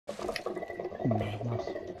Nice.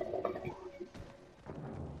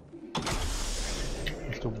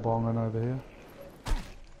 They're still bonging over here.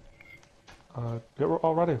 Get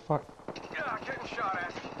already. Fuck. Yeah, getting shot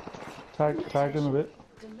at. Tagged him a bit.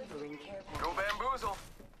 Go bamboozle.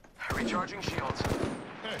 Recharging shields.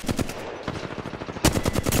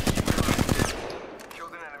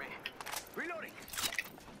 Killed an enemy. Reloading.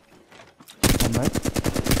 On mate.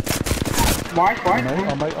 Why?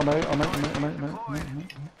 On mate.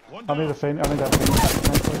 I need a thing. I need that thing.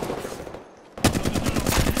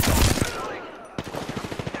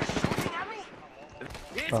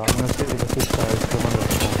 I'm gonna sit with the fish guys. Come on.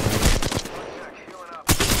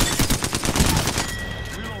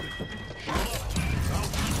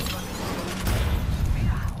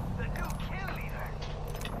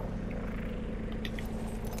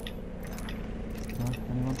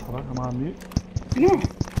 Anyone? Hello? Am I on mute? No.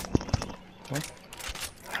 Okay.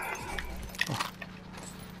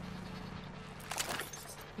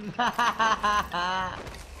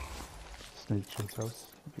 Sneak yourselves.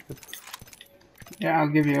 That'd be good. Yeah, I'll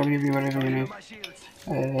give you whatever you need.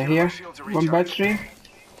 Here, 1 battery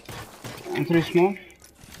and 3 small.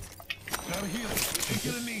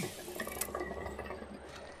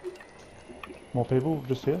 More people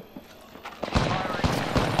just here.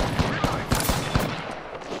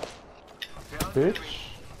 Bitch.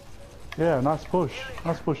 Yeah, nice push.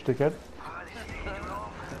 Nice push, dickhead.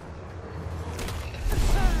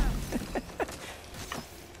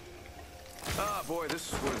 Ah, boy,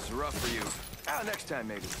 this was rough for you. Next time,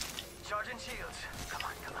 maybe. Charging shields. Come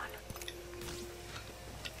on.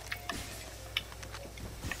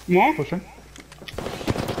 More? Pushing.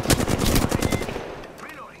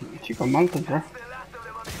 Chico mounted, bro.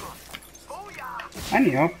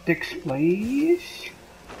 Any optics, please?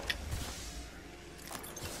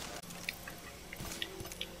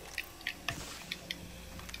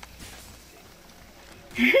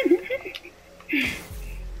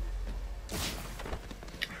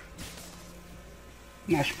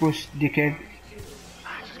 Nice push, dickhead.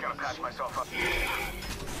 I just gotta patch myself up.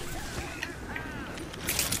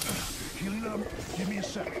 Healing up. Give me a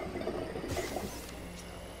sec.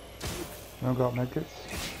 I've got medkits.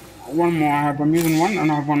 One more. I'm using one,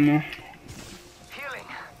 and I have one more. Healing.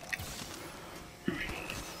 I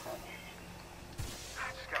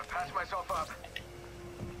just gotta patch myself up.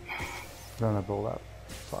 Don't have all that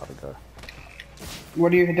far to go.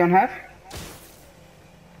 What do you don't have?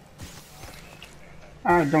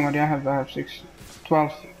 Don't worry, I have 6,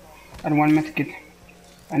 12, and 1 medkit,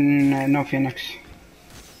 and no Phoenix.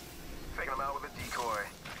 Taking them out with a decoy.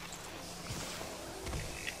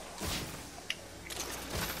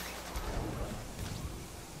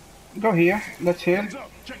 Go here, let's heal. Hands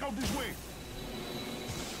up. Check out this way.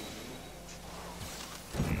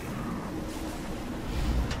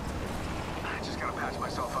 I just gotta patch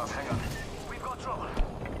myself up. Hang on. We've got trouble.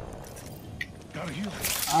 Gotta heal.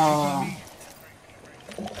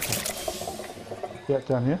 Yeah,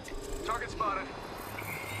 down here. Target spotted.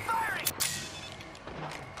 Firing.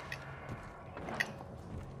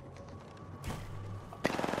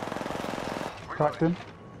 Cracked him.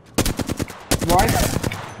 White?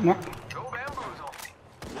 No. Go bamboozle.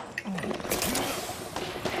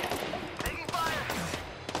 Taking fire.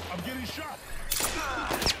 I'm getting shot.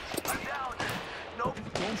 I'm down. Nope.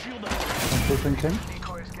 Don't shield up. I'm pushing King.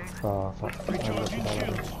 Decoy escape. Oh, fuck. Recharging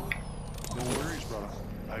shields. No worries, brother.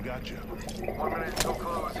 I got you. 1 minute until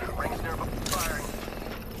close. Rings nearby. Firing.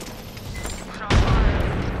 Shot fired.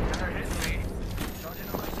 And they're hitting me. Charging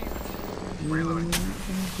on my shields. Reloading.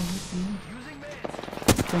 Using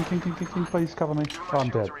meds. King, please cover me. Oh, I'm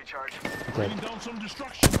dead. I'm Bringing dead. down some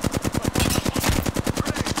destruction.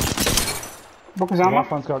 Focus The armor.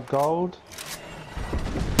 last one's got gold.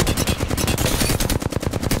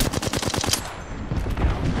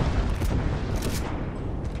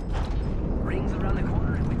 Rings around the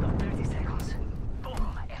corner and we've got 30 seconds.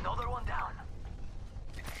 Boom. Another one down.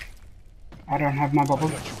 I don't have my bubble.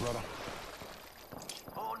 I got you, brother.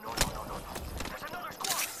 Oh, no. There's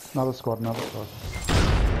another squad. Another squad.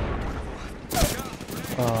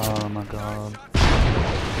 Oh my god.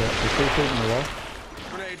 Yeah, he's still shooting me though.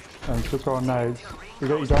 Grenade. And he's still throwing nades. You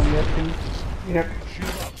got you done yet, King? Yep. Shield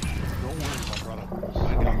up. Don't worry, my brother. I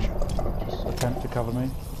Come got on. you. Just attempt to cover me.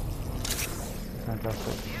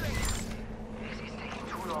 Fantastic. This is taking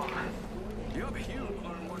too long. You are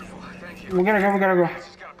wonderful. Thank you. We gotta go.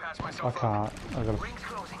 Just gotta patch I myself up. can't. I gotta Rings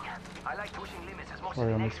closing. I like pushing limits as much worry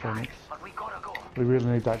as on the this next guy, Phoenix. but we gotta go. We really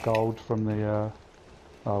need that gold from the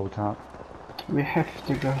oh, we can't. We have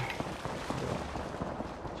to go.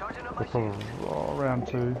 Charging up my We're probably round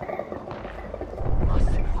 2.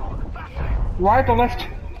 Right or left?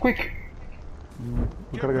 Quick.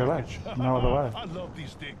 We've got to go left. No other way. I love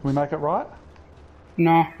these things. Can we make it right?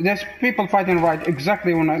 No, there's people fighting right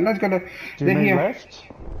exactly when I. Let's go to. Do you They're mean here. left?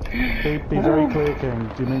 Be very clear, King.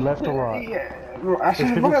 Do you mean left or right? Yeah.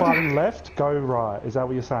 There's people fighting left, go right. Is that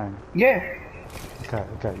what you're saying? Yeah. Okay,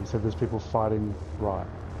 okay. You said there's people fighting right.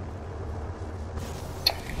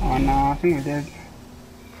 Oh no, I think we did.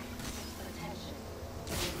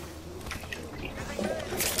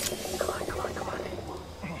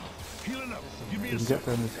 Healing up. Give me You a can sec. get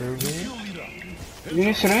down this hill here. Kill leader. You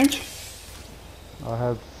need syringe? I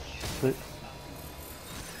have 6.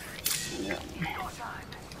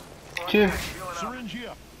 Two. Syringe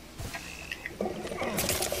here.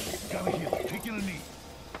 Gotta heal. Taking a knee.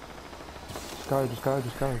 Just go, just go,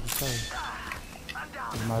 just go, just go.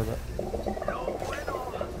 You know that.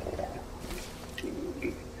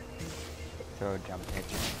 Throw a jump hit.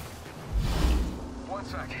 1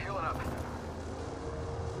 sec, healing up.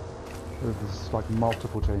 There's like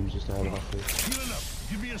multiple teams just ahead of us here. Healing up.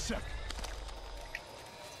 Give me a sec.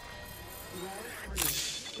 Round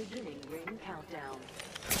 3, beginning ring countdown.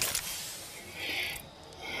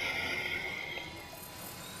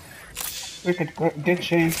 We could get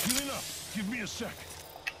Shane. Healing up. Give me a sec.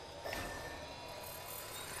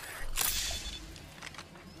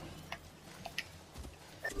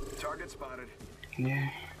 Target spotted. Yeah.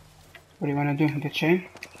 What do you wanna do? Get Shane?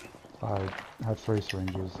 I have 3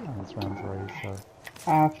 syringes and it's round 3, so...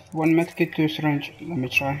 I have 1 medkit, 2 syringe. Let me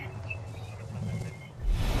try.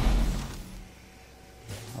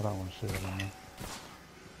 I don't want to shoot it in there.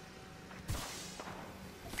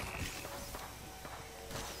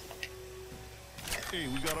 Hey,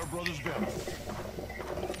 we got our brother's back.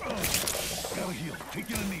 Gotta heal.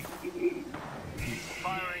 Taking a knee.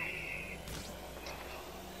 Firing.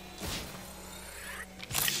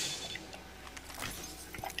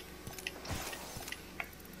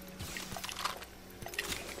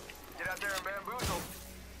 Get out there and bamboozle.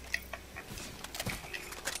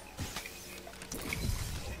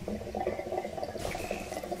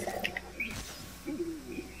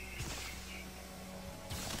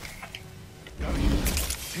 Gotta heal.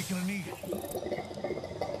 Taking a knee.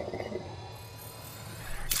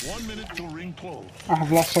 1 minute till ring close. I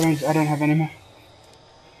have last syringe. I don't have any more.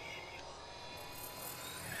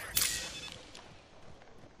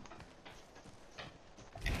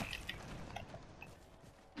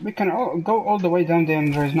 We can go all the way down there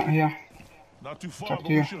and Ray's not here. Not too far, up but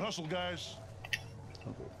to you. we should hustle, guys.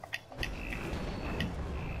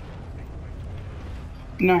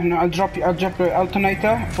 No, I'll drop you. I'll drop the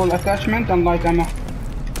alternator, full attachment, and light ammo.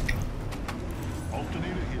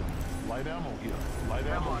 Alternator here. Light ammo here. Light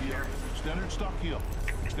ammo here. Standard stock here.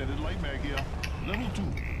 Extended light mag here. Level 2.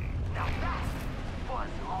 Now that was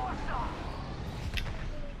awesome.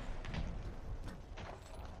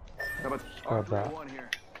 How about Grab that. R31 here?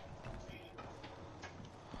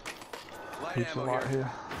 Light Keeps it ammo right here.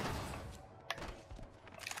 here.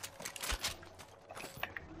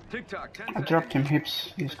 TikTok, 10 I seconds. dropped him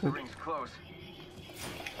hips. He's The good. ring's close.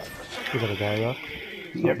 We gotta go, yeah?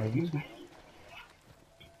 Yep. moving.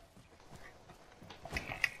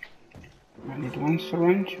 I need 1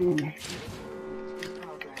 syringe. Progress.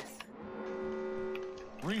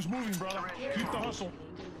 Ring's moving, brother. Keep the hustle.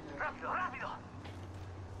 Rápido, rápido.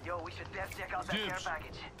 Yo, we should def check out that care Dibs.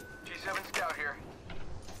 package. G7 scout here.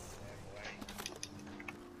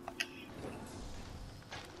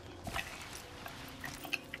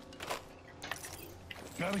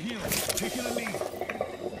 Gotta heal. Taking a knee.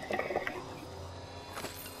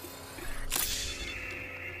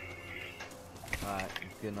 Alright,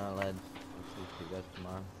 good night, lads. We'll see you guys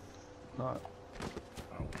tomorrow. Right.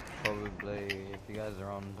 Probably, if you guys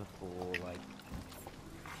are on before, like,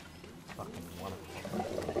 fucking 1 o'clock.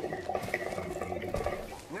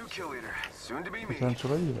 New kill leader, soon to be me.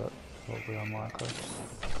 Potentially, but probably unlikely.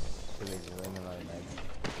 So there's a ring alone, maybe.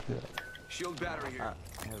 Yeah. Shield battery here. Alright,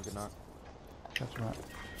 have a good night. That's right.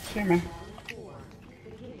 See you, man. 4,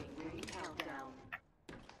 beginning ring countdown.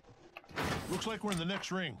 Looks like we're in the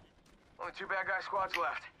next ring. Only 2 bad guy squads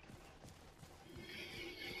left.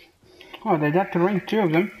 Oh, they got to ring 2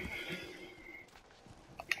 of them.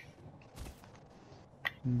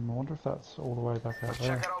 I wonder if that's all the way back out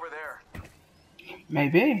there. Check out over there.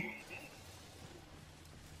 Maybe.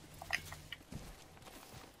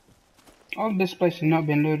 All this place has not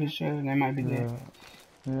been looted, so they might be there.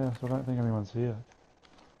 Yeah, so I don't think anyone's here.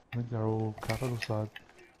 I think they're all capital side.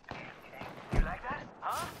 You like that?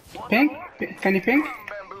 Huh? Want Ping? some more? Can you ping?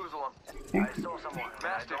 Bamboozle 'em. Ping? I saw someone.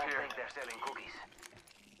 Mastiff here. I don't think they're selling cookies.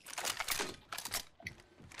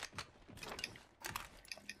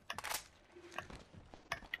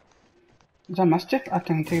 Is that Mastiff? I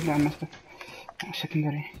can take that Mastiff.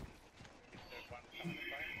 Secondary.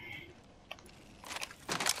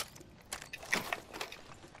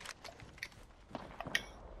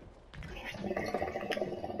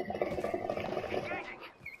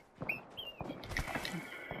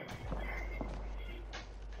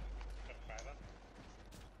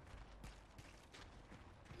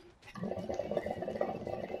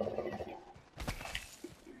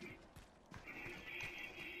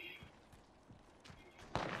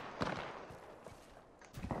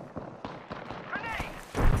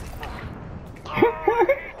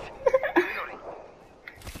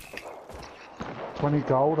 $20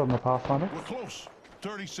 gold on the Pathfinder. We're close.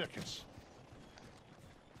 30 seconds.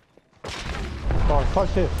 Oh,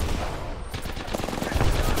 close here.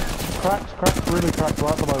 Cracked, really cracked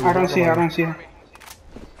right below you. I don't right see her, I below don't see her.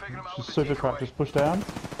 Faking them out you. with Super cracked, just push down.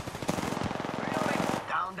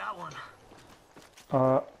 down that one.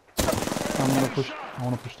 I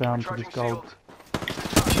wanna push down for this Charging gold.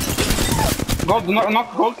 shields. Gold,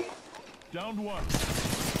 not gold. Downed one.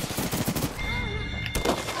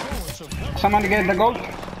 Someone get the gold. They're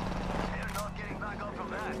not getting back up from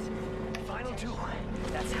that. Final two.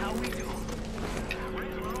 That's how we do.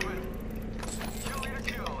 Rings moving. Kill leader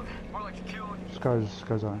killed. More like killed. Just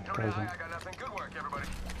goes on, Don't goes die, on. I got nothing. Good work, everybody.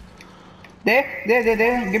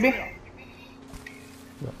 There. Give me.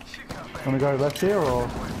 Wanna go left here or?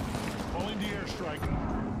 Calling the airstrike.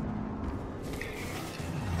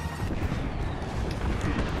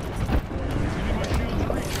 Giving my shields a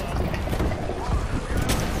recharge.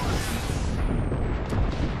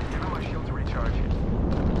 Give him my shield to recharge.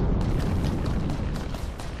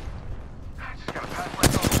 Just gotta pass my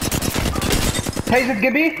zone. Taze it,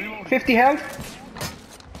 Gibby. 50 health.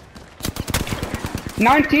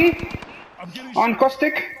 90 I'm getting on shot.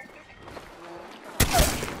 caustic.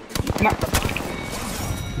 No.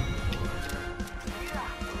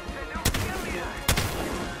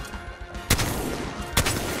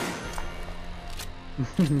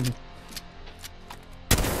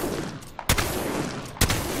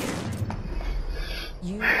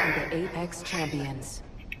 You are the Apex champions.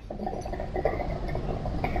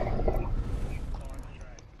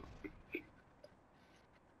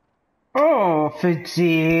 Oh,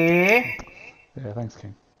 Fitzy. Yeah, thanks,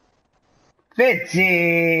 King.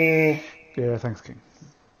 Fitzy. Yeah, thanks, King.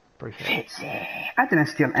 Appreciate it. Fitzy. I didn't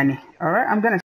steal any. Alright, I'm gonna